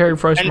even putting Carey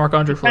Price and And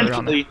Marc-Andre Fleury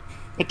on there.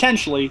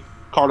 potentially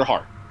Carter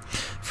Hart.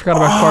 Forgot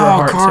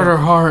about Carter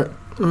Hart. Carter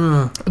too.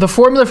 Hart. The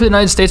formula for the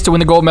United States to win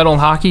the gold medal in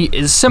hockey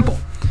is simple.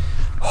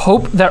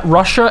 Hope that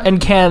Russia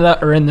and Canada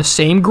are in the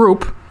same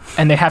group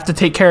and they have to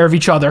take care of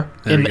each other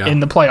There we go. in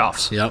the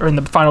playoffs Yep. or in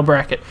the final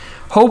bracket.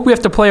 Hope we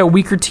have to play a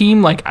weaker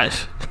team like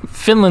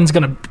Finland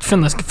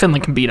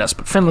can beat us,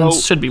 but Finland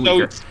should be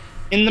weaker.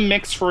 In the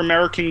mix for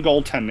American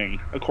goaltending,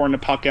 according to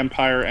Puck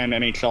Empire and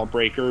NHL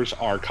Breakers,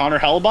 are Connor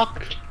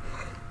Hellebuck,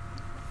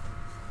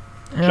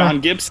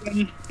 John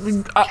Gibson,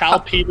 Cal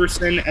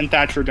Peterson, and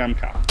Thatcher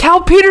Demko.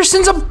 Cal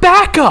Peterson's a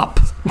backup.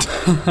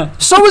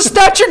 So is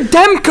Thatcher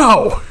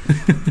Demko.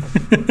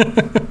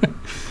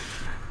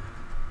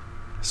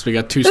 So we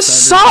got two This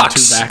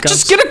starters sucks. and two backups.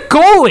 Just get a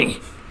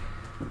goalie.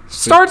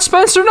 Start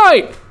Spencer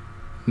Knight.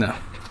 No.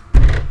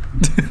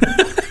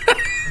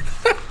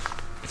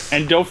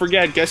 And don't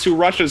forget, guess who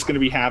Russia's going to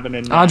be having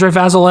in Andrei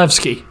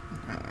Vasilevsky.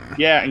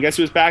 Yeah, and guess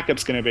who his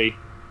backup's going to be?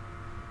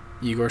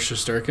 Igor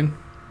Shesterkin.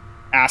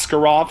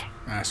 Askarov.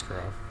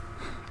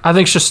 I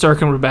think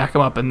Shesterkin would back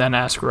him up and then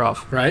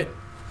Askarov. Right?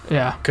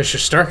 Yeah. Because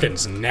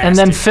Shesterkin's nasty. And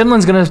then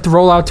Finland's going to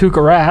roll out Tuukka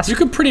Rask. You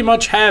could pretty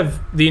much have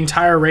the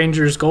entire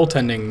Rangers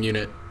goaltending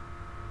unit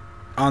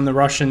on the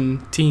Russian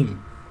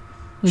team.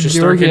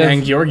 Shesterkin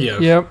and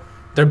Georgiev. Yep.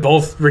 They're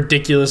both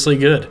ridiculously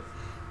good.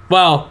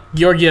 Well,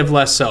 Georgiev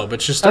less so, but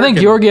Shesterkin. I think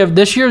Georgiev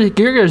this year,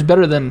 Georgiev is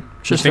better than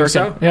Shesterkin. You think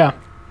so? Yeah.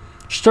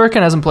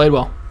 Shesterkin hasn't played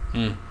well.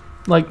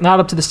 Like, not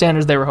up to the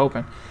standards they were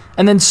hoping.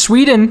 And then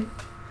Sweden,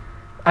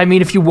 I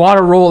mean, if you want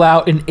to roll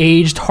out an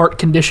aged,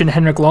 heart-conditioned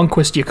Henrik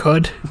Lundqvist, you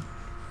could.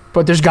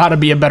 But there's got to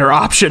be a better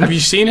option. Have you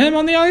seen him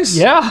on the ice?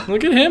 Yeah.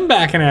 Look at him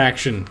back in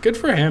action. Good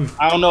for him.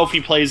 I don't know if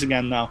he plays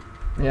again, though.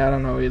 Yeah, I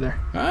don't know either.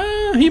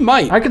 He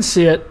might. I could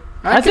see it.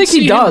 I could think he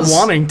see does. him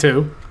wanting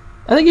to.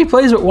 I think he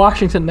plays with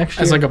Washington next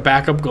year. As like a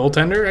backup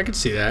goaltender, I could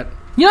see that.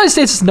 The United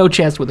States has no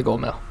chance to win the gold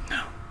medal.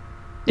 No.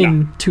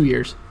 In 2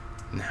 years.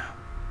 No.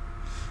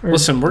 Or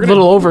Listen, we're a gonna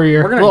little over a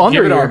year. We're a little gonna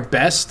under give it a year. our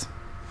best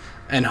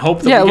and hope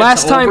that we get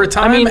last to time,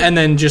 overtime I mean, and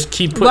then just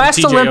keep putting Last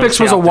TJ Olympics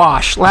Oshie was a out there.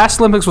 wash. Last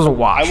Olympics was a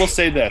wash. I will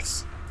say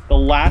this. The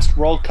last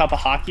World Cup of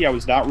hockey, I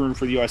was not rooting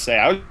for the USA.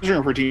 I was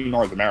rooting for Team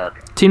North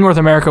America. Team North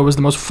America was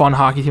the most fun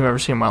hockey team I've ever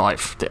seen in my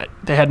life.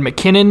 They had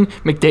McKinnon,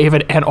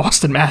 McDavid, and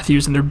Austin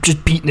Matthews, and they're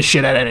just beating the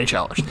shit out of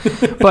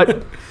NHLers.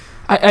 But,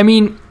 I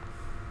mean,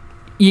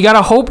 you got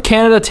to hope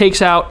Canada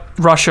takes out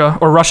Russia,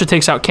 or Russia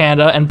takes out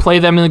Canada, and play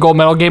them in the gold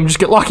medal game and just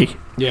get lucky.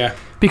 Yeah.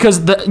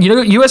 Because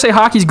USA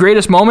hockey's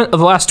greatest moment of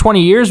the last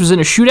 20 years was in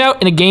a shootout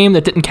in a game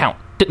that didn't count.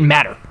 Didn't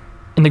matter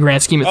in the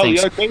grand scheme of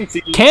things.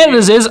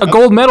 Canada's is a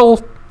gold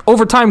medal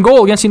overtime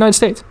goal against the United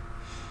States.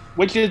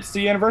 Which is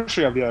the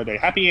anniversary of the other day.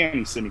 Happy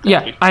Annie, Sidney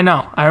Crosby. Yeah, I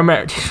know. I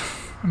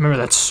remember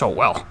that so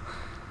well.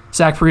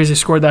 Zach Parise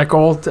scored that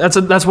goal. That's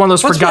one of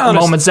those Let's be forgotten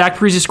honest. moments. Zach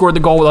Parise scored the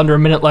goal with under a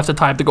minute left to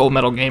tie up the gold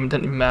medal game. It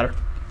didn't even matter.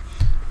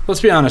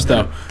 Let's be honest,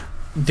 though.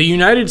 The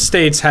United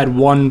States had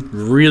one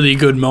really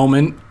good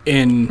moment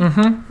in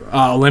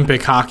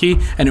Olympic hockey,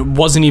 and it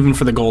wasn't even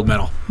for the gold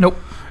medal. Nope.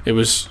 It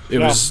was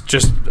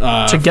just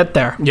To get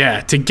there.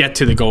 Yeah, to get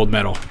to the gold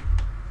medal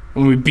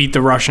when we beat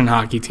the Russian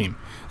hockey team.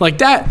 Like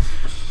that,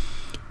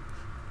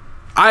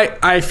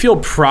 I feel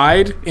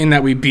pride in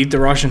that we beat the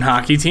Russian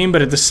hockey team,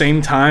 but at the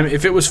same time,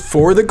 if it was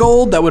for the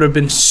gold, that would have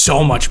been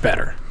so much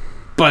better.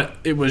 But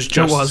it was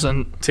just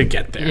wasn't. to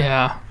get there.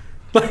 Yeah.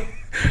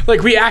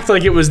 Like we act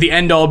like it was the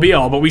end-all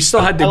be-all, but we still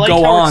had to like go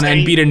how we're on and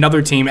saying- beat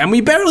another team, and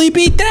we barely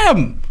beat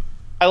them.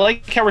 I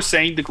like how we're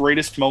saying the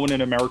greatest moment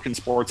in American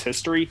sports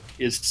history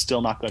is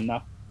still not good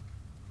enough.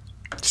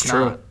 It's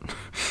true.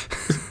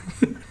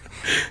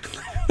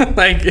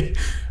 Like,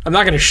 I'm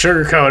not going to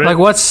sugarcoat it. Like,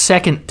 what's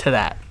second to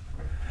that?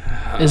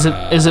 Is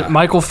it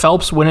Michael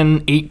Phelps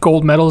winning 8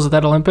 gold medals at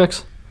that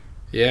Olympics?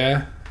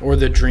 Yeah, or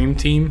the Dream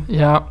Team.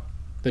 Yeah.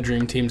 The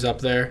Dream Team's up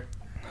there.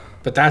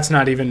 But that's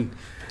not even...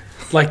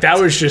 Like, that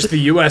was just the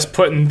U.S.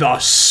 putting the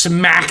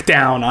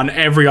smackdown on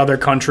every other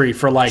country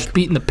for, like,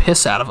 Beating the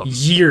piss out of them.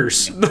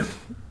 years.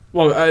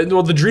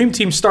 Well, the Dream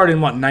Team started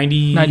in, what,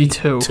 92.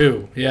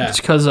 92, yeah. It's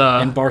because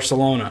In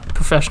Barcelona.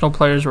 professional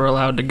players were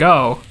allowed to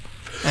go,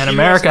 and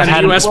America And the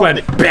hadn't. U.S.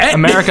 went, bet!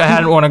 America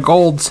hadn't won a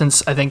gold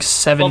since I think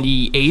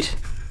 78.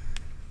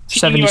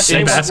 Team USA 76.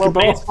 won Basketball?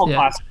 World Baseball Yeah.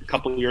 Classic a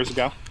couple of years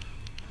ago.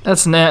 I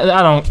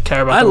don't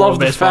care about I the love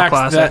World the Baseball fact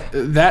Classic.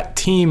 that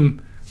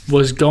team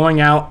was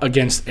going out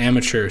against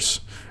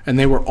amateurs, and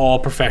they were all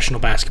professional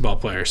basketball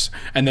players,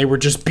 and they were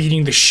just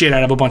beating the shit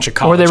out of a bunch of Or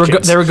college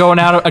kids. they were going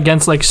out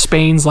against like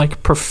Spain's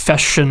like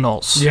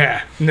professionals.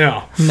 Yeah,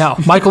 no. No,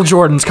 Michael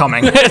Jordan's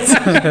coming.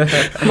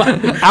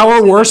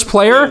 Our worst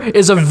player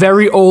is a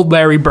very old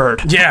Larry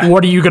Bird. Yeah.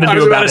 What are you gonna I do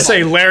was about about it? to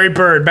say Larry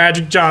Bird,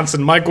 Magic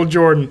Johnson, Michael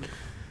Jordan.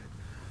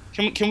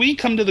 Can we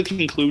come to the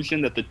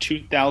conclusion that the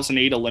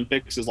 2008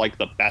 Olympics is like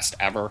the best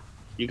ever?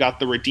 You got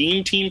the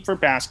Redeem Team for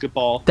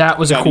basketball. That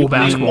was You a got cool Usain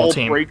basketball Bolt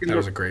team. breaking That the-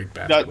 was a great you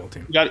got, basketball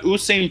team. you got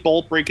Usain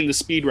Bolt breaking the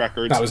speed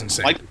records. That was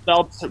insane. Michael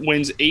Phelps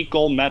wins 8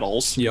 gold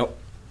medals. Yep.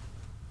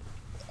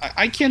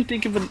 I can't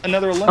think of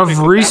another Olympic. Of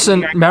without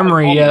recent that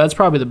memory, gold yeah, medal. that's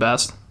probably the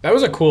best. That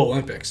was a cool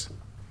Olympics.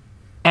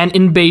 And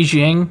in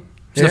Beijing,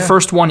 it's the Yeah.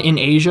 first one in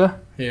Asia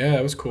Yeah,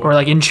 that was cool. or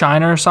like in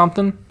China or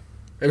something.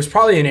 It was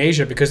probably in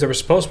Asia because there was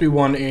supposed to be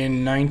one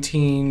in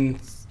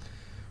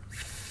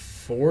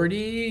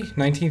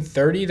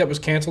 1930 that was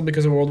canceled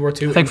because of World War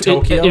II I think in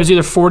Tokyo. it was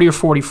either 40 or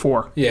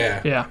 44.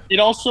 yeah. Yeah. It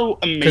also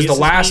Because amazes the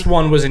last me.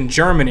 one was in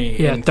Germany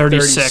Yeah, in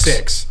 36.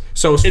 36.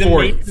 So it was It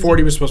 40. amazes-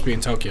 40 was supposed to be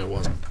in Tokyo, it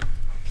wasn't.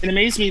 It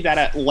amazed me that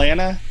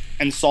Atlanta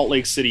and Salt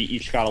Lake City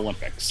each got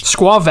Olympics.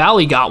 Squaw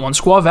Valley got one.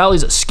 Squaw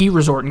Valley's a ski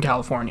resort in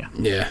California.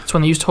 Yeah. It's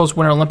when they used to host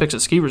Winter Olympics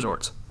at ski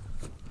resorts.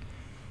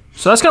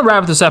 So that's going to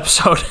wrap up this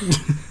episode.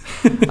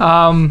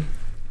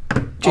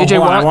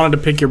 JJ, I wanted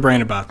to pick your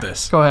brain about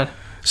this. Go ahead.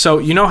 So,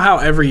 you know how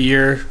every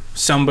year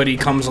somebody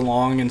comes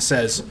along and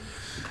says,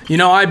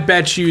 I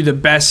bet you the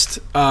best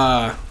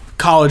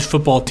college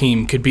football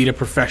team could beat a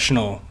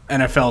professional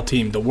NFL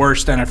team, the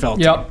worst NFL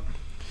team. Yep.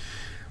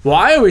 Well,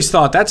 I always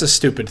thought that's a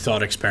stupid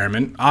thought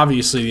experiment.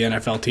 Obviously, the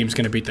NFL team's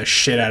going to beat the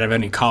shit out of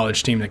any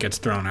college team that gets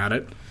thrown at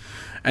it.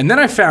 And then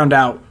I found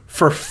out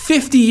for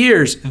 50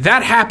 years,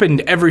 that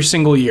happened every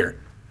single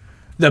year.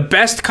 The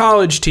best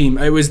college team,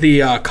 it was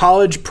the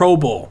College Pro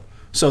Bowl.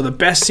 So the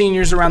best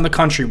seniors around the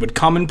country would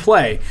come and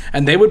play,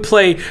 and they would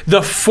play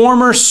the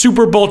former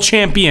Super Bowl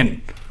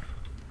champion.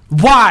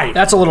 Why?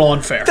 That's a little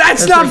unfair.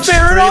 That's not fair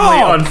at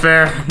all. Extremely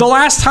unfair. The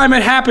last time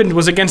it happened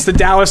was against the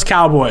Dallas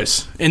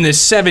Cowboys in the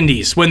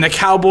 70s when the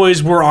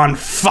Cowboys were on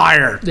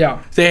fire.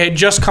 Yeah. They had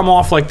just come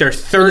off like their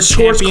third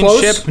scores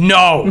championship. close?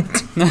 No.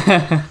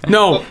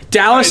 No.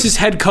 Dallas's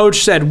head coach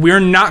said, we're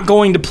not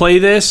going to play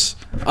this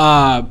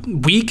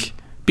week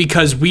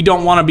because we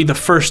don't want to be the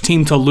first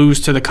team to lose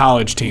to the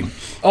college team.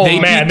 Oh, they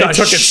man, beat they the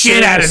took it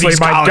shit out of seriously, these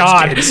my college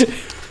God. kids.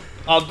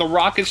 The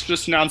Rockets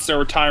just announced they're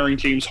retiring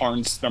James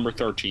Harden's number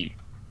 13.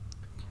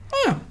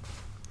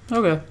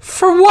 Okay.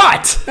 For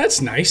what?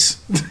 That's nice.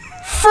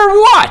 For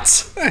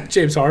what?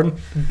 James Harden.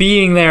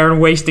 Being there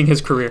and wasting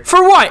his career.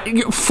 For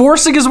what?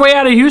 Forcing his way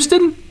out of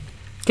Houston?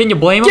 Can you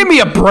blame him? Give me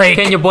a break.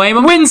 Can you blame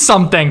him? Win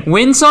something.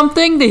 Win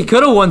something? They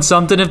could have won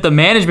something if the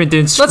management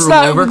didn't screw Let's him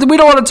not. over. We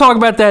don't want to talk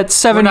about that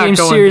 7-game going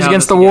series down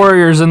against this the again.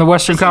 Warriors in the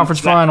Western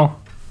Conference Final.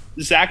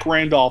 Zach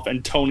Randolph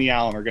and Tony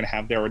Allen are going to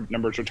have their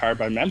numbers retired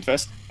by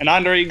Memphis, and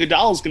Andre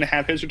Iguodala is going to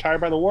have his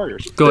retired by the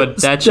Warriors. Good.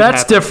 That should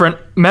That's happen. different.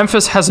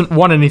 Memphis hasn't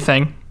won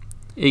anything.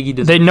 Iggy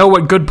does. They know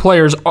what good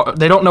players are.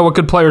 They don't know what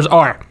good players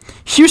are.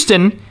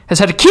 Houston has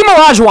had Hakeem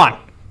Olajuwon.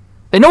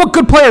 They know what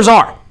good players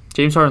are.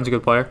 James Harden's a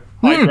good player.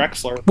 Mike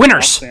Drexler.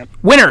 Winners.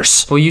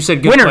 Winners. Well, you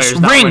said good Winners,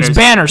 players, not rings, winners.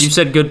 banners. You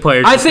said good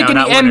players. I just think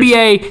now, in the not winners.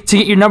 NBA, to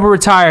get your number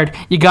retired,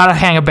 you got to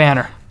hang a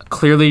banner.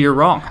 Clearly, you're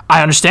wrong.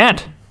 I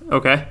understand.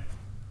 Okay.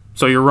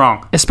 So you're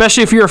wrong.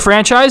 Especially if you're a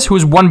franchise who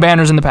has won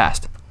banners in the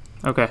past.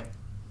 Okay.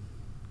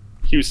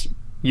 Houston.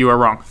 You are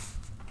wrong.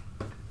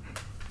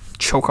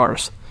 Choke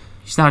artist.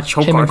 He's not a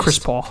choke Him and artist. Chris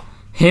Paul.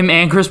 Him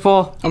and Chris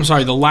Paul? I'm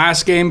sorry, the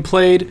last game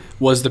played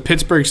was the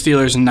Pittsburgh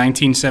Steelers in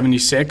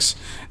 1976.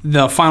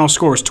 The final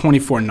score was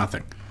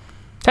 24-0.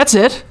 That's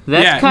it.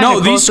 That's kinda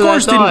close these to what I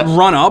scores thought. didn't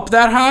run up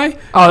that high.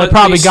 Oh, they but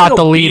probably got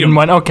still the beat lead and them.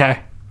 went, okay,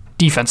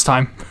 defense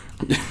time.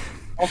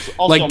 Also,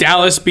 Like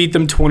Dallas beat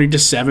them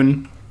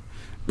 20-7.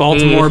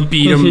 Baltimore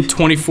beat them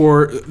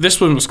 24.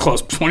 This one was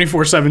close,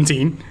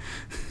 24-17.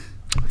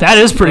 That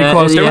is pretty Yeah,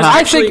 close. yeah.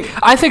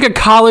 I think a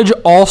college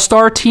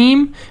all-star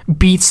team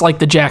beats like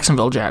the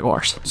Jacksonville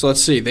Jaguars So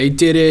let's see. They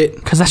did it.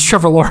 because that's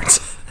Trevor Lawrence.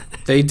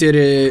 They did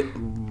it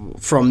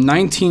from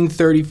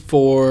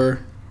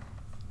 1934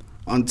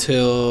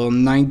 until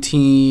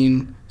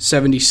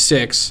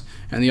 1976,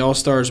 and the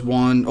All-Stars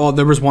won. Oh,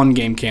 there was one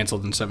game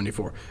canceled in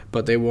 74,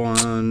 but they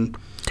won.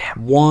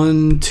 Damn.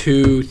 1,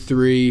 2,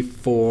 3,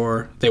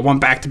 4. They won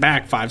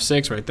back-to-back,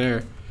 5-6 right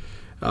there.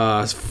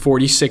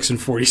 46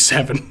 and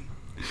 47.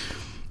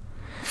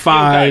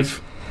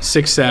 5,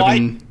 6,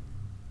 7,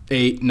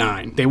 8,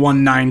 9. They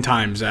won 9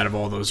 times out of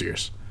all those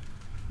years.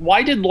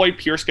 Why did Lloyd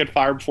Pierce get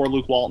fired before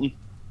Luke Walton?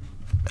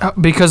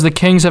 Because the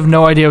Kings have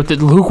no idea what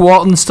Luke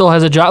Walton still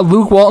has a job.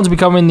 Luke Walton's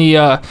becoming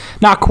the,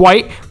 not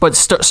quite, but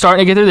starting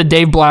to get there, the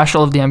Dave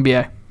Blashill of the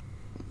NBA.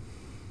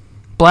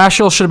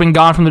 Blashill should have been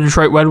gone from the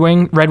Detroit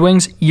Red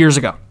Wings years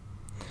ago.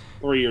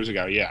 3 years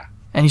ago, yeah.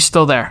 And he's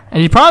still there.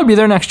 And he'd probably be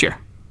there next year.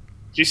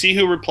 Do you see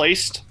who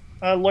replaced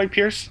Lloyd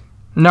Pierce?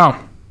 No.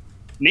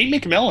 Nate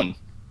McMillan.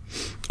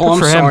 Oh, I'm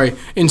for him. sorry.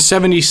 In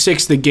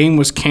 76, the game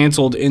was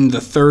canceled in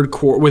the third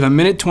quarter, with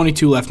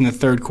 1:22 left in the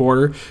third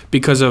quarter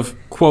because of,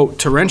 quote,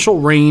 torrential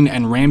rain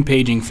and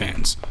rampaging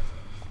fans.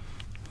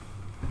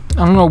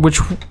 I don't know which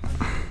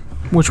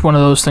one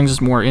of those things is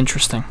more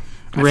interesting.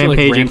 I feel like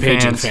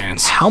Rampaging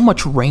fans. How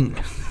much rain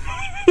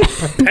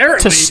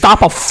Apparently, to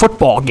stop a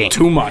football game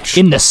too much.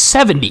 in the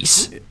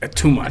 70s?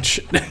 Too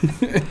much.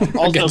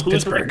 Also, Against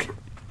Pittsburgh.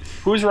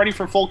 Who's ready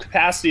for full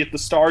capacity at the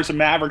Stars and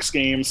Mavericks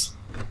games?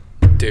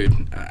 Dude,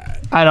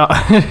 I don't.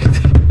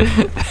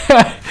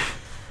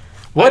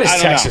 what is I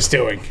don't Texas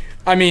doing?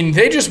 I mean,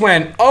 they just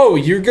went, oh,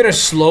 you're going to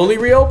slowly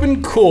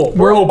reopen? Cool.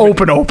 We're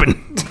open. All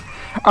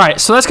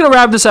right, so that's going to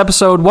wrap this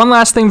episode. One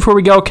last thing before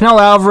we go. Canelo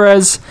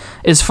Alvarez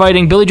is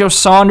fighting Billy Joe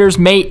Saunders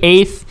May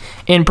 8th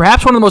in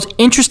perhaps one of the most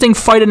interesting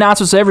fight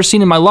announcements I've ever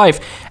seen in my life.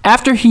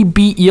 After he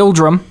beat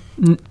Yildirim,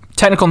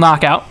 technical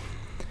knockout,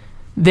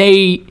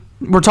 they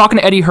were talking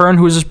to Eddie Hearn,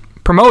 who is his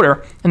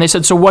promoter, and they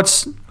said, so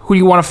who do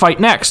you want to fight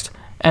next?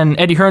 And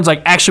Eddie Hearn's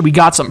like, actually, we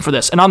got something for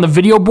this. And on the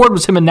video board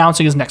was him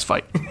announcing his next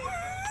fight.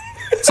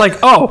 It's like,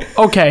 oh,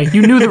 okay,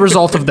 you knew the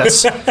result of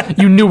this.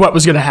 You knew what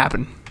was going to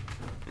happen.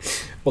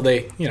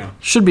 Well,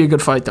 should be a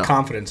good fight though.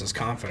 confidence is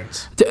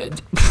confidence.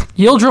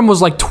 Yildirim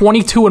was like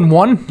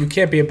 22-1. You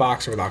can't be a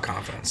boxer without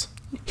confidence.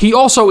 He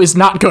also is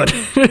not good.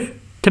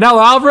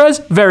 Canelo Alvarez,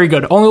 very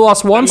good. Only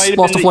lost once,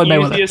 lost to Floyd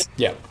Mayweather.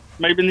 Yeah.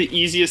 Might have been the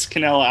easiest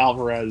Canelo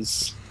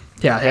Alvarez.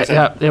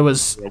 Yeah, it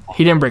was.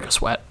 He didn't break a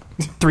sweat.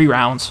 3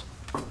 rounds.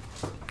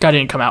 Guy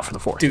didn't come out for the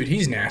 4th. Dude,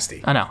 he's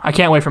nasty. I know. I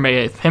can't wait for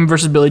May 8th. Him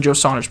versus Billy Joe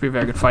Saunders should be a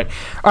very good fight.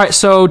 All right,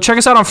 so check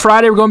us out on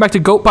Friday. We're going back to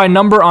GOAT by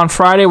number on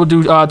Friday. We'll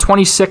do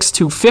 26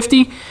 to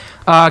 50.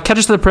 Catch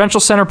us to the Prudential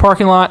Center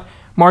parking lot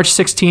March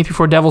 16th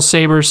before Devils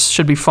Sabres.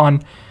 Should be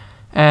fun.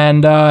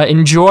 And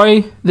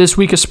enjoy this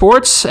week of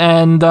sports.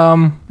 And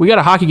we got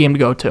a hockey game to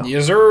go to.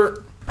 Yes,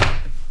 sir.